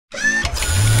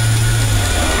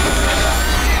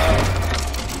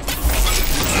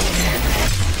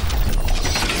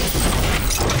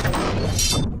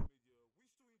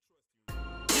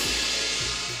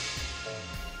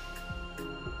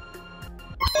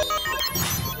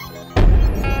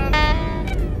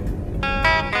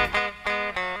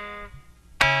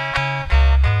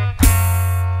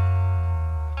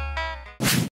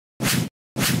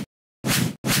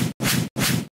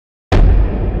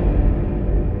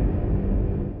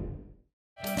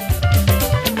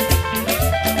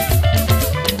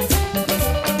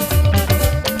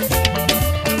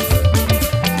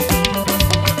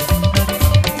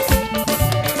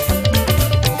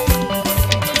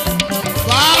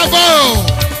Baba.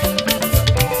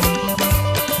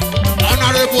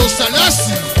 Honorable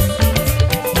Celeste.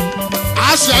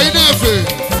 Asa inefe.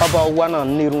 Baba wana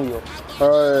neru yo.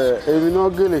 Ebi no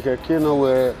gele keke no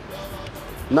we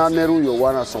na neru yo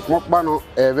wana so pokpa no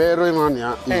evere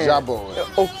mania ijabo.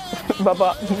 Oh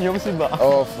Baba nyomsiba.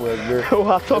 Oh fuegbe.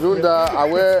 Runda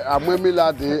awe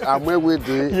amwemilade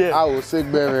amwewede a o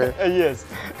segbere. Yes.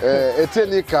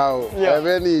 Etenika o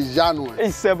eve ni janu.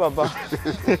 Ise Baba.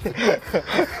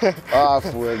 Ah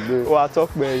fuegbe. Wa talk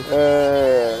be.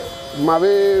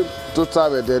 Mabe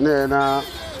totabe de na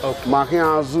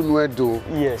mahia azunu edo.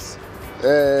 Yes.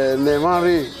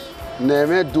 Nemari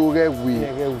neme doge wi.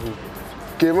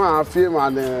 Kema afie ma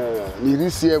ni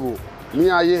risiebo. Mi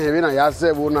aye hebe na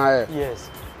yasebo na e. Yes.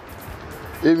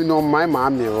 Even no my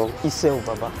mama o. Ise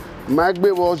Baba. My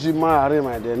gbe wo ji ma are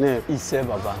my de ne. Ise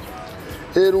Baba.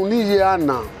 Eru ni ye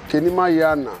ana, kenima ye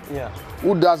ana. Yeah.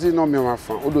 Who does it no me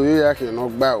mafa? Odo ye ya ke no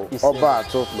gba o. Oba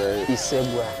atok be. Ise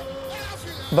bua.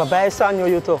 Baba esa nyo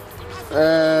yoto.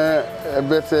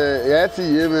 But yeti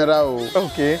ye mera o.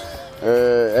 Okay.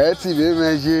 Eti be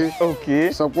meje.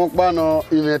 Okay. So pokpa no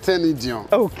imeteni dion.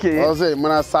 Okay. O say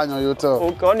mana sanyo yoto.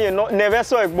 Okay, on no never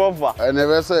saw egbova.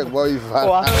 Never say egbo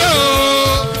ifa.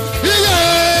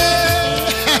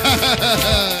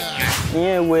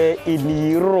 Nye we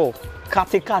iniro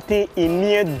kate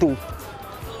iniedo.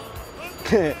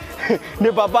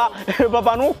 The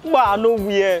Baba no kwa no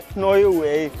we no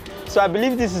way. So I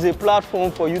believe this is a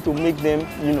platform for you to make them,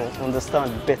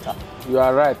 understand better. You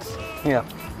are right. Yeah.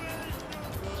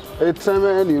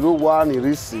 Eteme ni ro wa ni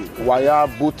risi wa ya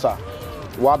buta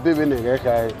wa bebe ne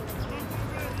keke.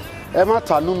 E ma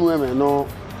ta nunu e me no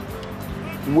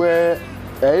we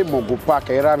Mungo Park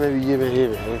era me ye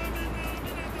me.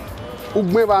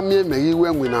 Ugbe ba mi me yi we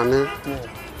nwina ne.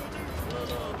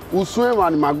 Usu e ma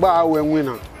ni magba we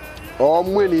nwina. O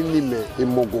mu ni ni me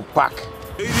Mungo Park.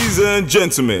 Ladies and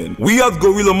gentlemen, we at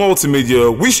Gorilla Multimedia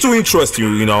wish to interest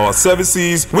you in our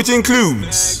services, which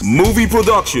includes movie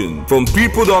production, from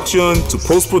pre-production to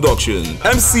post-production,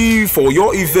 MC for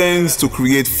your events to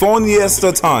create funniest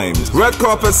times, red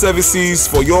carpet services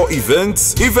for your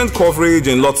events, event coverage,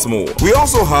 and lots more. We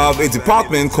also have a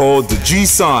department called the G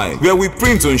Sign, where we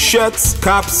print on shirts,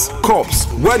 caps, cups,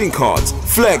 wedding cards,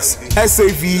 flex,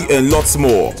 SAV, and lots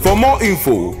more. For more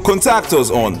info, contact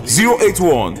us on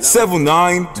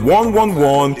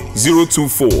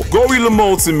 081-79-111-024. Gorilla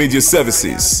Multimedia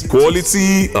Services.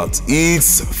 Quality at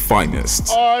its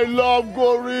finest. I love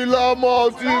Gorilla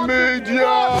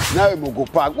Multimedia. Now Mungo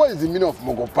Park. What is the meaning of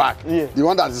Mungo Park? Yeah. The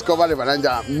one that discovered the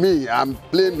Vananja. Me, I'm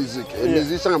playing music. A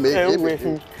musician, I'm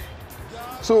a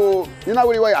So, you know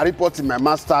why I reported my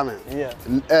master, man? Yeah.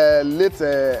 Late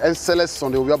Celeste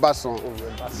on the Obiaba song,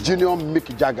 Junior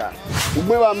Mick Jagger.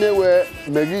 Remember me where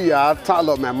Maggie ya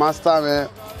tell my master, man.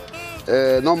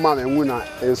 No man and winner,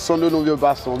 Sunday no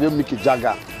Obiaba song, Mick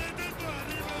Jagger.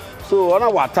 So, on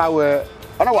our tower,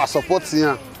 on our support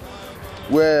here,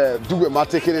 where do we not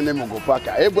taking in the Mungo Park?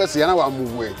 Everybody, I know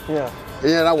move away. Yeah.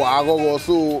 And I go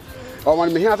so.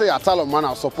 When me hear say I tell man,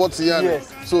 I support here.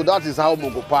 Yes. So that is how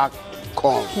Mungo Park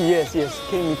come. Yes.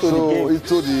 Came into the game. So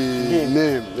into the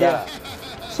name. Yeah.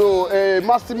 So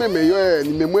master me yo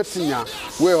ni memwetinya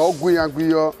where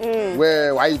oguyanguyo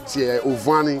where white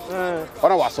ovani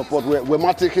ona wa support we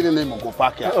ma taking the name Mungo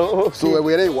Park. So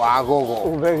we dey wa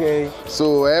go.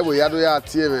 So we yado ya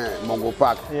tie me Mungo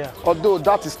Park. Although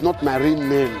that is not my real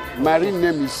name. My real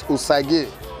name is Osage.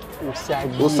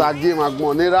 Osage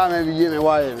Magmo. Ne ra me biye me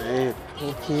wa e.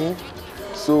 Okay.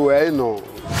 So no.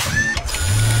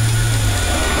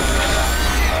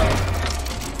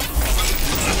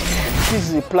 This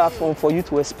is a platform for you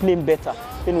to explain better.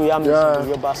 You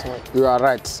are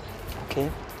right. Okay.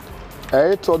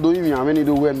 I told you I mean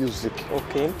do wear music.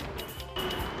 Okay.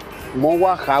 Mo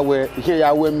wa ka we here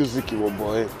ya wear music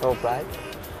boy. All right.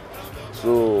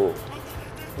 So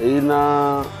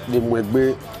ina de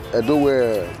mwegbe edo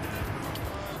we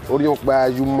orion pa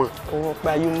yuma.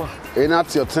 Ina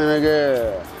ti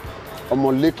otenege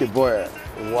omo leke boy.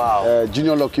 Wow.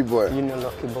 Junior lucky boy.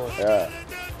 Yeah.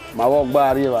 My work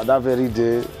by River that very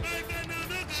day.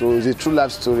 So it's a true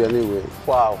life story anyway.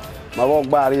 Wow. My work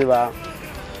by River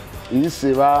is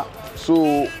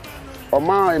so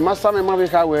my master me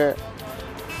where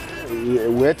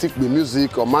we take the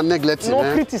music or my neglect no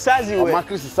criticize you. My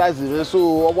criticize you.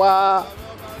 So I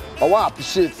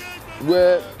appreciate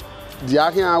where the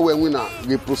action we winner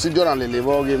the procedure and the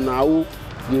level game now.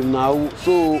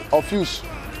 So of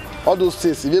all those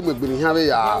things if we been have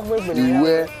ya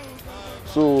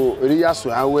so area so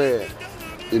aware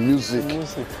the music.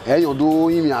 And you do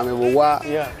him wa.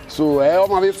 So I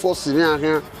my be force me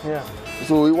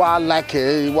So you are like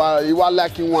you are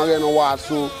liking one and what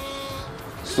so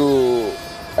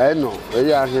I know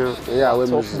yeah we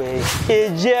music.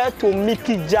 Eje to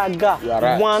Mickey Jagger,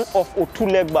 right. one of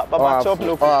Otulegba, Baba Chop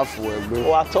no.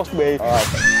 Oh, talk be.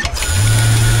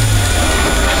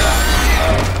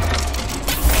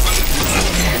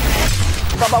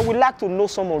 Baba, we like to know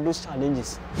some of those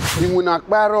challenges. In win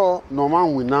akparo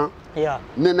normal winner. Yeah.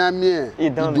 Nena me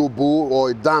idobo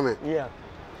or idame. Yeah.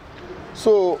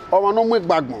 So our no make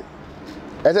bagmo.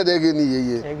 Ete de geni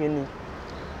yeye. Egeni.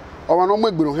 Our no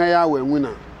make gburu ya we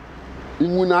winner.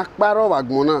 In win akparo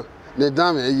bagmo na ne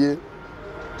dame ye.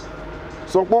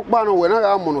 So pokpa no we na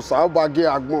ga mo no sa bage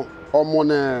agbon omo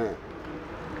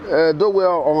ne do we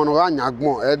omo no anya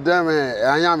agbon edame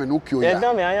anya me no kio ya.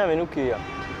 Edame anya me no kio ya.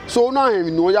 So now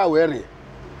him no ya were.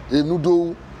 Enu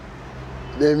do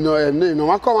no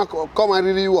ma come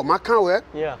really wo maka we.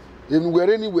 Yeah. Enu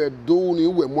were ni we do ni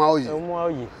we mu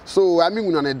aoyi. So I mean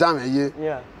we na dam ye.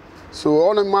 Yeah. So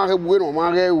on ma he we no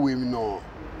ma he we no.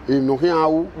 Em no hin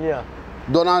awu. Yeah.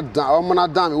 Dona da o na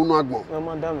dam unu agbon. O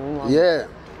ma dam unu agbon. Yeah.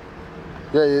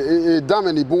 Yeah,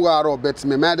 dam ni bunga ro bet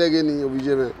me ma de ge ni obi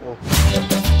je me.